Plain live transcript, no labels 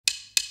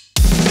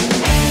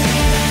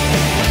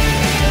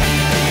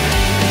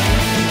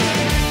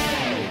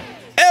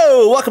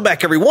welcome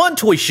back everyone,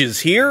 Toy Shiz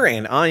here,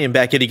 and I am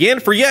back yet again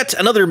for yet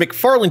another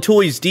McFarlane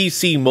Toys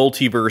DC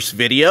Multiverse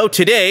video.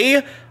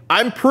 Today,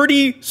 I'm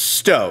pretty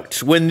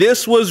stoked. When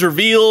this was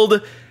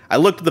revealed, I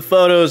looked at the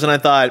photos and I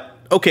thought,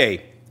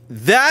 okay,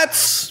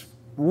 that's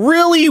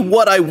really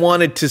what I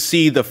wanted to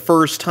see the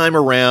first time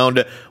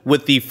around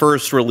with the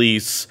first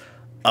release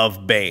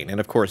of BANE. And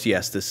of course,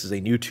 yes, this is a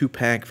new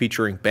 2-pack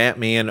featuring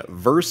Batman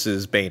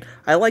versus BANE.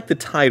 I like the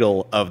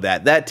title of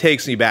that. That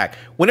takes me back.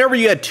 Whenever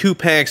you had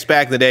 2-packs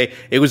back in the day,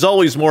 it was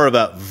always more of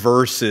a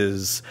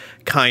versus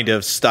kind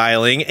of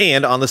styling.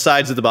 And on the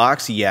sides of the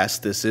box, yes,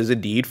 this is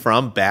indeed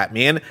from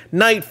Batman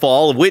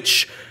KNIGHTFALL,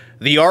 which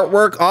the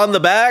artwork on the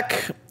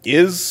back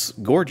is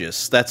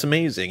gorgeous. That's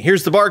amazing.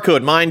 Here's the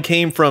barcode. Mine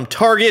came from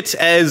Target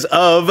as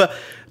of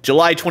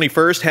July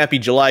 21st. Happy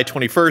July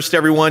 21st,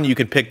 everyone. You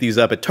can pick these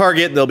up at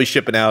Target. They'll be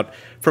shipping out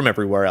from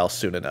everywhere else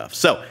soon enough.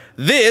 So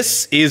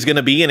this is going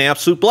to be an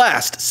absolute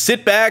blast.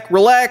 Sit back,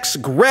 relax,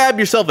 grab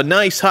yourself a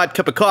nice hot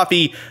cup of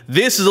coffee.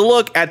 This is a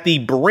look at the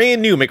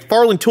brand new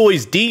McFarlane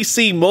Toys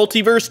DC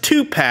Multiverse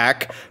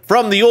 2-pack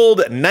from the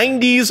old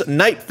 90s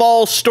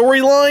KNIGHTFALL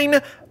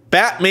storyline,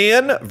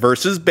 Batman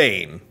versus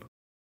BANE.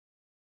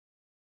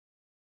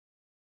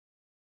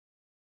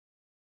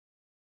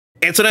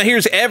 And so now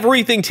here's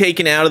everything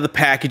taken out of the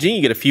packaging.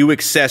 You get a few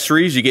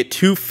accessories, you get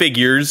 2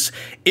 figures.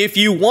 If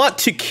you want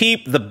to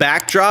keep the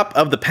backdrop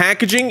of the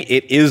packaging,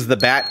 it is the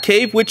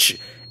Batcave, which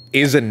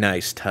is a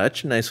nice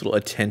touch, a nice little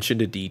attention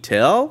to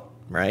detail,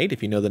 right?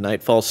 If you know the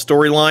KNIGHTFALL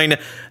storyline.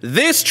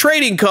 This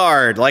trading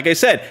card, like I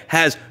said,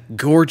 has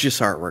gorgeous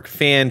artwork,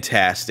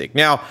 fantastic.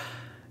 Now,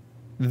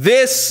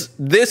 this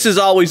is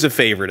always a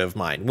favorite of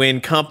mine, when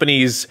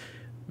companies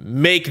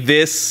make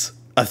this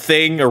a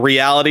thing, a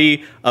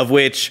reality, of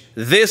which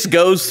this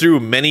goes through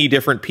many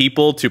different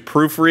people to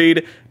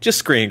proofread. Just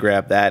screen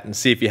grab that and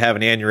see if you have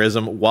an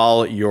aneurysm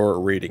while you're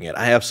reading it.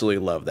 I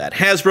absolutely love that.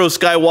 Hasbro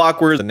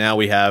Skywalkers, and now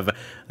we have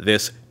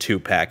this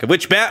 2-pack, of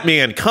which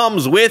Batman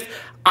comes with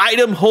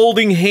item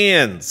holding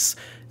hands.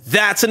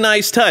 That's a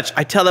nice touch.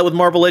 I tell that with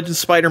Marvel Legends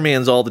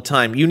Spider-Mans all the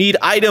time. You need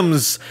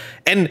items,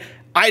 and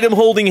item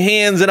holding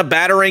hands and a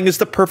Batarang is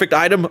the perfect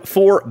item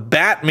for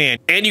Batman.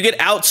 And you get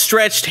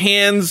outstretched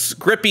hands,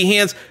 grippy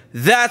hands.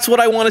 That's what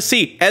I want to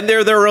see. And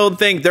they're their own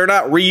thing. They're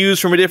not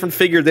reused from a different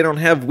figure. They don't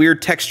have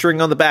weird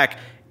texturing on the back.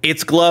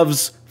 It's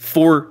gloves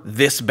for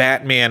this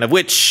Batman, of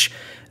which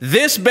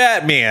this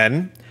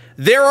Batman,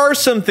 there are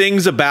some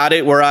things about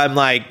it where I'm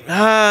like,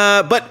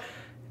 but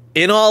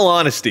in all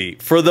honesty,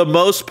 for the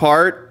most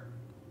part,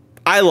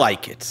 I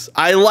like it.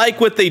 I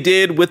like what they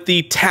did with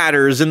the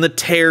tatters and the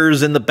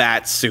tears in the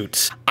bat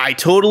suits. I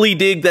totally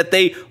dig that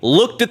they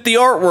looked at the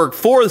artwork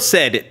for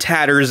said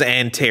tatters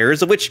and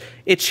tears, of which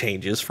it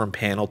changes from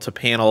panel to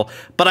panel,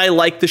 but I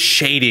like the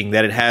shading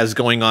that it has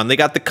going on. They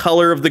got the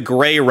color of the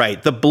gray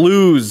right. The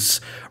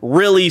blues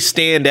really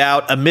stand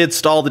out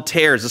amidst all the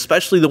tears,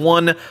 especially the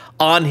one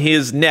on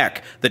his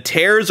neck. The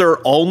tears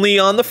are only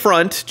on the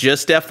front,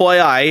 just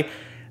FYI.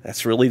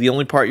 That's really the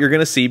only part you're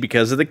going to see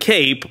because of the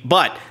cape,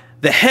 but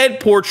the head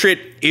portrait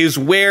is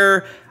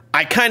where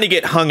I kind of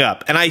get hung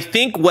up. And I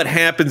think what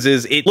happens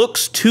is it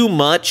looks too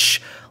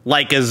much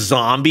like a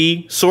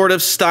zombie sort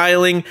of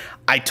styling.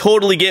 I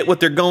totally get what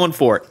they're going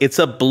for. It's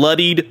a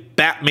bloodied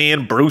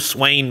Batman Bruce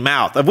Wayne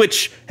mouth, of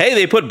which, hey,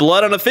 they put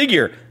blood on a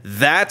figure.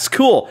 That's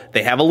cool.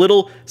 They have a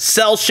little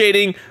cell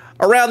shading.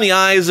 Around the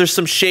eyes, there's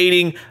some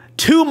shading.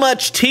 Too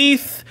much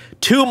teeth,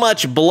 too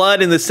much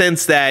blood in the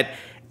sense that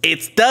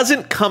it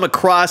doesn't come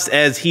across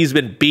as he's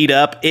been beat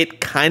up.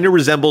 It kind of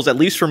resembles, at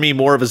least for me,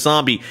 more of a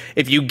zombie.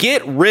 If you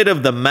get rid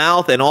of the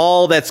mouth and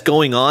all that's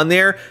going on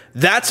there,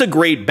 that's a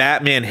great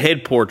Batman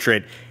head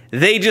portrait.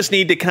 They just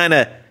need to kind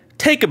of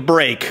take a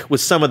break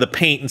with some of the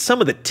paint and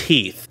some of the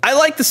teeth. I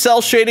like the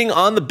cell shading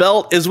on the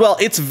belt as well.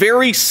 It's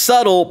very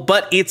subtle,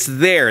 but it's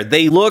there.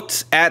 They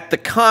looked at the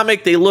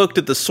comic. They looked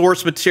at the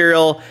source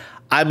material.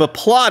 I'm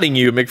applauding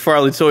you,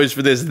 McFarlane Toys,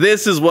 for this.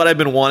 This is what I've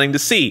been wanting to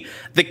see.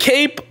 The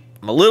cape,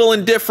 I'm a little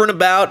indifferent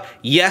about.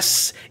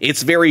 Yes,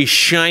 it's very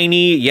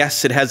shiny.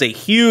 Yes, it has a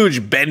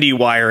huge bendy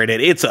wire in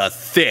it. It's a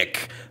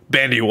thick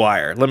bendy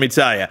wire, let me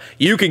tell you.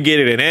 You can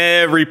get it in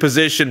every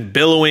position,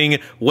 billowing,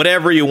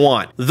 whatever you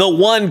want. The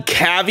one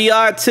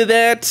caveat to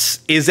that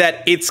is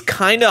that it's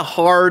kind of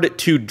hard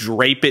to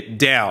drape it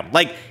down.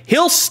 Like,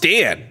 he'll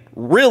stand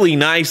really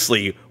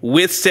nicely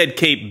with said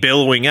cape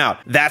billowing out.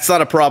 That's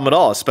not a problem at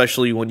all,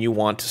 especially when you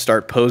want to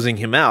start posing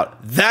him out.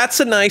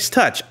 That's a nice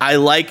touch. I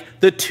like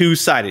the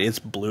 2-sided. It's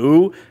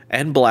blue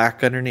and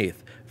black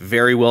underneath.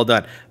 Very well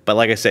done. But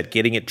like I said,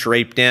 getting it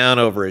draped down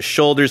over his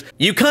shoulders,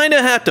 you kind of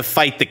have to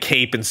fight the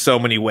cape in so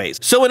many ways.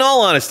 So in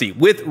all honesty,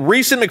 with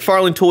recent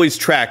McFarlane Toys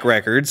track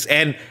records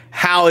and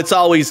how it's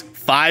always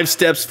 5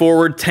 steps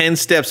forward, 10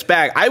 steps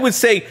back, I would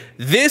say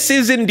this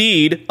is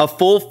indeed a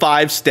full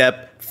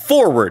 5-step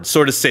forward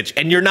sort of stitch,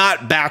 and you're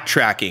not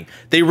backtracking.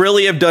 They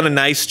really have done a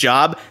nice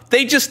job.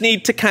 They just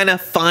need to kind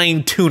of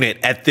fine-tune it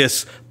at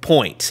this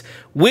point.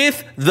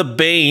 With the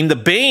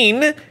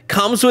Bane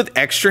comes with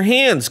extra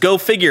hands. Go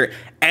figure.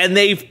 And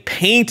they've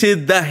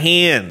painted the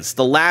hands.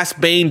 The last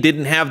Bane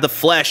didn't have the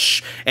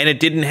flesh, and it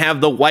didn't have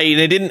the white, and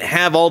it didn't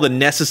have all the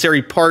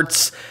necessary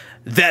parts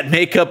that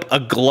make up a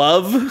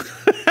glove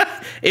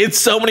in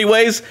so many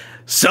ways.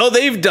 So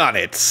they've done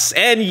it.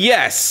 And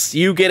yes,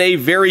 you get a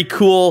very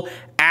cool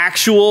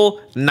actual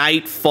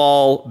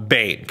KNIGHTFALL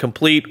Bane,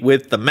 complete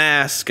with the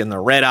mask and the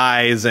red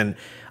eyes. And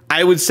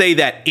I would say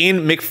that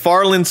in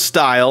McFarlane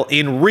style,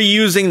 in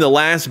reusing the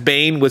last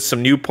Bane with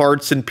some new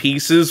parts and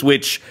pieces,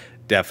 which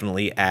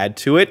definitely add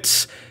to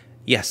it,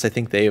 yes, I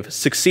think they have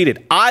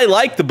succeeded. I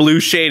like the blue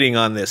shading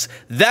on this.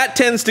 That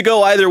tends to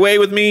go either way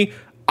with me.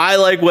 I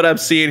like what I'm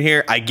seeing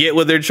here. I get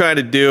what they're trying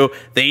to do.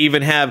 They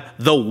even have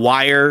the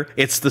wire.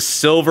 It's the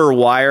silver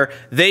wire.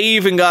 They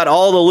even got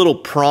all the little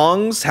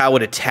prongs, how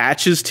it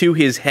attaches to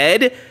his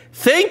head.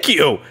 Thank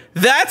you.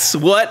 That's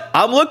what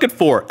I'm looking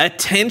for.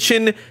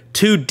 Attention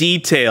to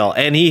detail.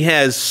 And he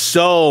has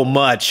so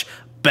much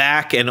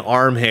back and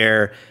arm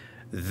hair.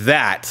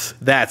 That's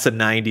a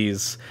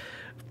 90s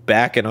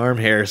back and arm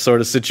hair sort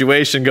of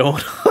situation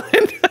going on.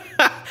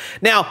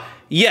 Now,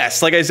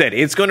 yes, like I said,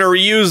 it's going to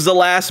reuse the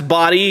last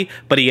body,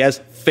 but he has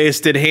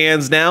fisted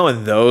hands now,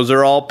 and those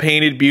are all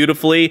painted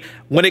beautifully.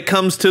 When it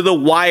comes to the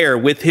wire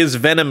with his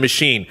Venom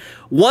machine,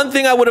 one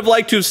thing I would have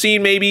liked to have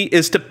seen maybe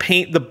is to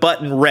paint the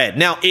button red.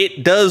 Now,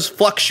 it does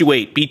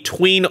fluctuate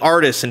between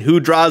artists and who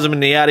draws them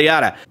and yada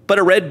yada, but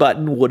a red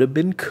button would have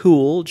been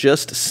cool,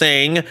 just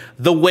saying.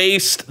 The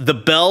waist, the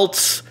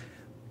belt,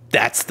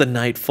 that's the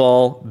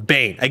KNIGHTFALL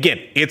Bane. Again,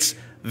 it's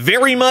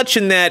very much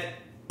in that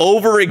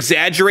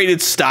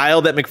over-exaggerated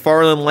style that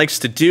McFarlane likes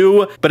to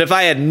do. But if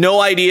I had no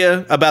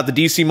idea about the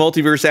DC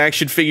Multiverse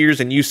action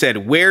figures and you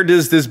said, where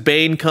does this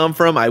Bane come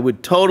from? I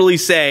would totally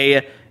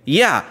say,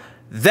 yeah,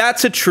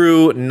 that's a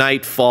true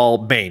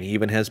KNIGHTFALL Bane. He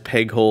even has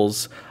peg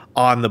holes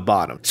on the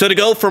bottom. So to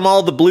go from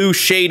all the blue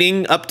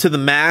shading up to the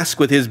mask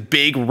with his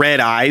big red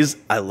eyes,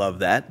 I love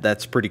that.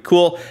 That's pretty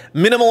cool.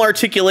 Minimal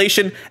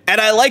articulation, and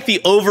I like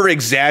the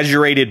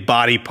over-exaggerated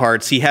body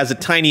parts. He has a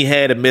tiny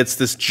head amidst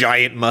this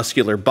giant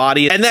muscular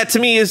body, and that to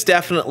me is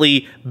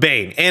definitely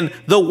Bane. And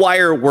the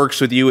wire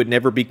works with you. It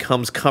never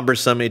becomes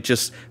cumbersome. It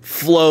just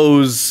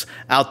flows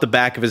out the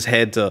back of his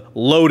head to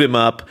load him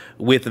up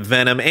with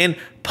Venom. And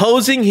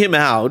posing him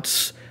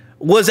out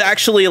was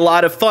actually a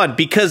lot of fun,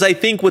 because I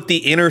think with the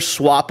inner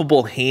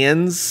swappable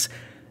hands,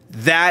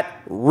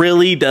 that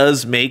really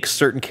does make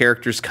certain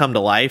characters come to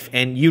life,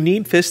 and you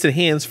need fisted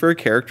hands for a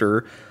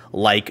character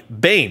like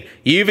Bane.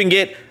 You even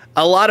get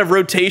a lot of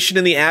rotation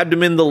in the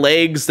abdomen, the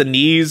legs, the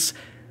knees.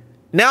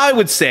 Now I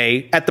would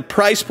say at the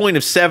price point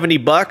of 70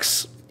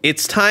 bucks,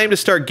 it's time to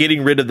start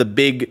getting rid of the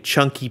big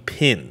chunky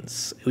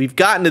pins. We've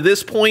gotten to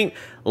this point.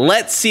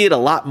 Let's see it a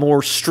lot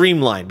more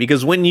streamlined,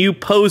 because when you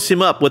pose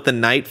him up with the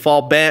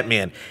KNIGHTFALL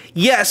Batman,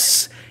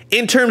 yes,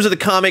 in terms of the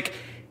comic,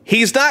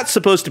 he's not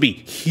supposed to be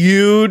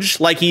huge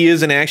like he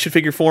is in action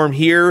figure form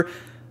here,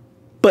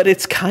 but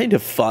it's kind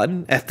of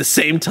fun at the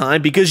same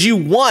time, because you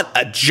want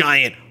a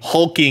giant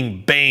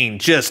hulking Bane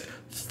just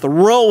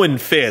throwing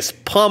fists,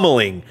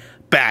 pummeling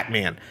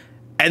Batman.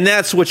 And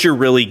that's what you're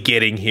really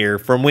getting here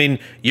from when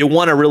you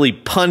want to really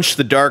punch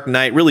the Dark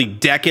Knight, really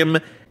deck him.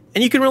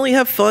 And you can really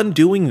have fun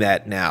doing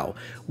that now.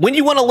 When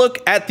you want to look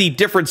at the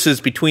differences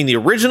between the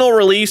original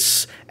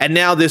release and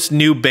now this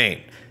new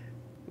Bane,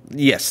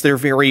 yes, they're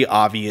very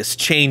obvious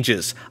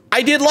changes.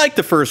 I did like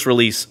the first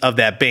release of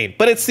that Bane,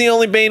 but it's the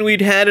only Bane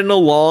we'd had in a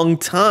long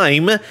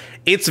time.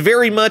 It's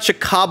very much a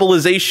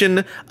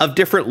cobbleization of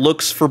different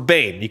looks for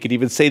Bane. You could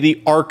even say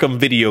the Arkham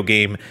video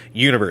game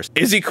universe.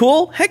 Is he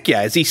cool? Heck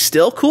yeah. Is he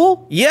still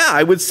cool? Yeah,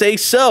 I would say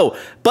so.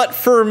 But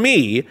for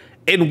me,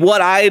 and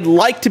what I'd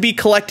like to be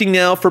collecting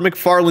now for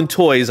McFarlane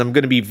Toys, I'm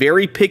going to be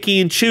very picky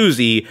and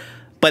choosy,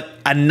 but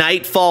a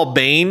KNIGHTFALL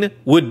Bane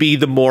would be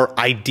the more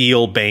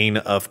ideal Bane,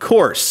 of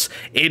course.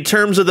 In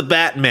terms of the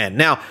Batman,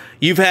 now,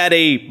 you've had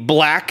a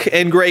black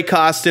and gray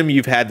costume,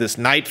 you've had this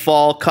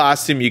KNIGHTFALL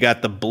costume, you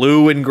got the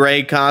blue and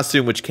gray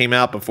costume, which came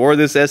out before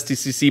this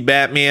SDCC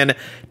Batman.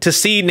 To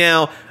see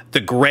now the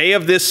gray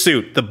of this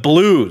suit, the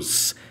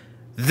blues,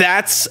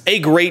 that's a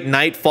great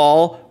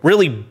KNIGHTFALL,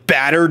 really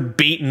battered,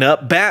 beaten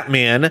up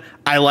Batman.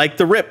 I like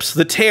the rips,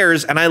 the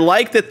tears, and I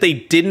like that they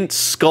didn't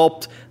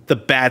sculpt the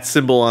bat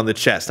symbol on the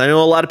chest. I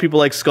know a lot of people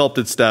like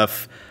sculpted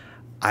stuff.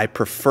 I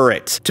prefer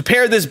it. To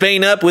pair this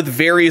Bane up with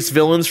various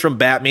villains from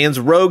Batman's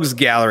Rogues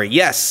Gallery,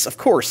 yes, of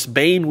course,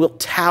 Bane will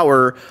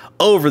tower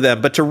over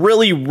them, but to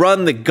really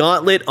run the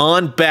gauntlet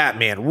on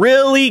Batman,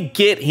 really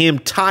get him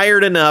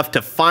tired enough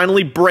to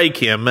finally break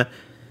him,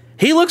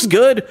 he looks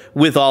good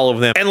with all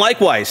of them. And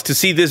likewise, to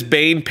see this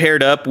Bane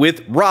paired up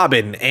with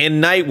Robin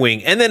and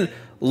Nightwing, and then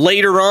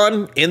later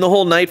on in the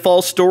whole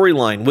KNIGHTFALL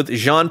storyline with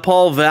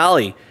Jean-Paul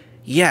Valley,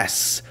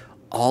 yes,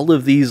 all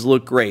of these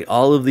look great.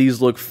 All of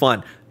these look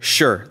fun.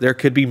 Sure, there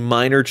could be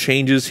minor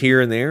changes here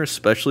and there,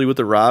 especially with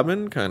the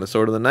Robin, kind of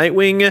sort of the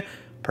Nightwing.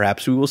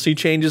 Perhaps we will see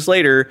changes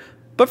later,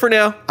 but for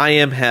now, I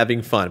am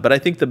having fun. But I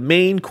think the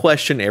main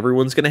question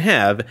everyone's going to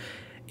have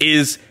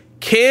is,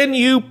 can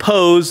you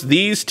pose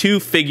these two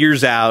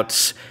figures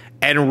out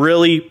and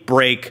really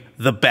break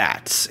the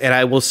bats? And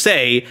I will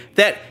say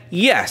that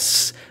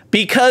yes,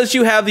 because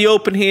you have the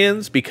open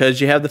hands,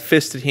 because you have the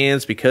fisted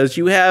hands, because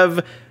you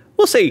have,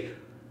 we'll say,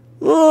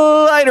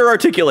 lighter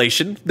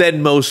articulation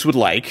than most would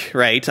like,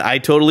 right? I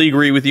totally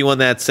agree with you on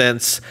that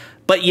sense.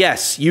 But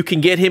yes, you can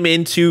get him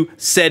into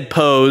said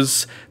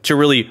pose to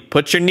really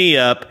put your knee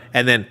up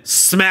and then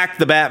smack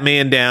the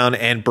Batman down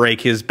and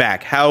break his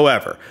back.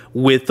 However,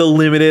 with the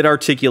limited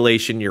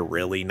articulation, you're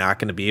really not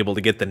going to be able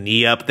to get the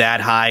knee up that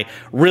high,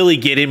 really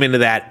get him into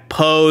that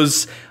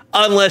pose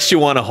unless you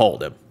want to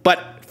hold him.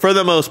 But for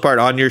the most part,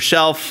 on your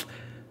shelf,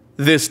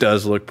 this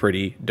does look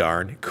pretty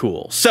darn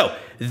cool. So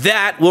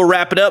that will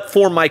wrap it up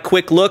for my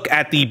quick look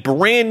at the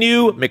brand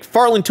new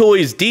McFarlane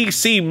Toys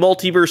DC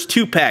Multiverse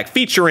 2-pack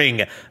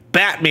featuring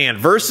Batman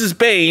vs.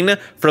 Bane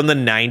from the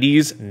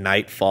 90s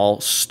Knightfall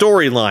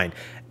storyline.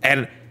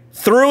 And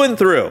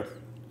through,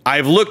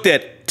 I've looked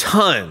at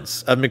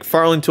tons of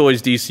McFarlane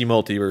Toys DC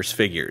Multiverse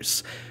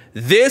figures.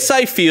 This,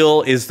 I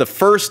feel, is the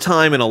first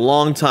time in a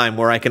long time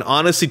where I can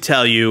honestly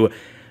tell you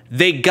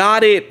they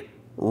got it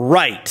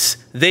right.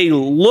 They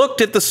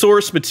looked at the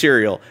source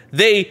material.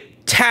 They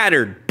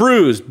tattered,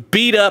 bruised,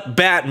 beat up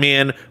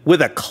Batman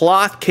with a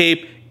cloth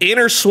cape,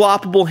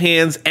 interswappable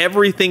hands,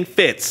 everything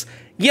fits.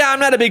 Yeah, I'm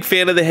not a big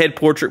fan of the head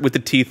portrait with the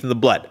teeth and the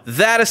blood.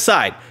 That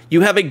aside,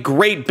 you have a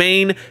great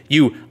Bane.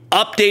 You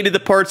updated the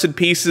parts and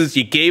pieces.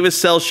 You gave us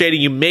cell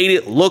shading. You made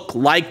it look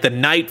like the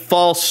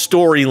Knightfall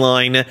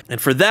storyline. And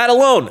for that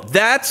alone,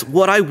 that's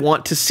what I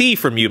want to see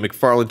from you,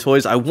 McFarlane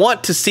Toys. I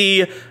want to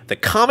see the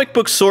comic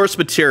book source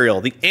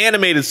material, the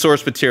animated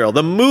source material,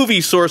 the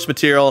movie source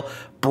material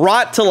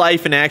brought to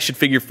life in action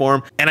figure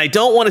form. And I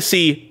don't want to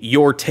see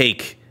your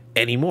take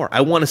anymore.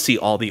 I want to see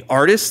all the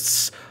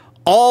artists,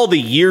 all the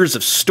years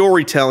of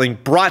storytelling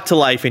brought to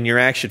life in your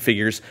action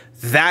figures.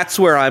 That's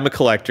where I'm a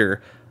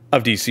collector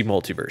of DC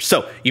Multiverse.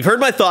 So you've heard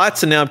my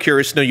thoughts, and now I'm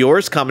curious to know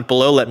yours. Comment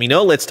below, let me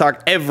know. Let's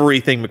talk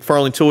everything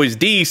McFarlane Toys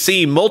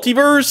DC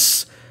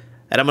Multiverse.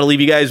 And I'm going to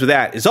leave you guys with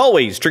that. As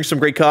always, drink some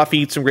great coffee,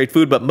 eat some great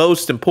food, but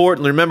most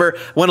importantly, remember,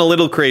 went a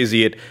little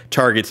crazy at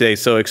Target today,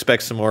 so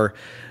expect some more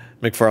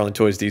McFarlane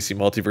Toys DC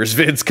Multiverse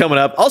vids coming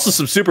up. Also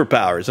some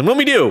superpowers. And when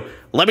we do,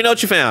 let me know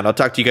what you found. I'll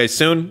talk to you guys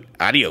soon.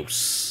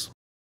 Adios.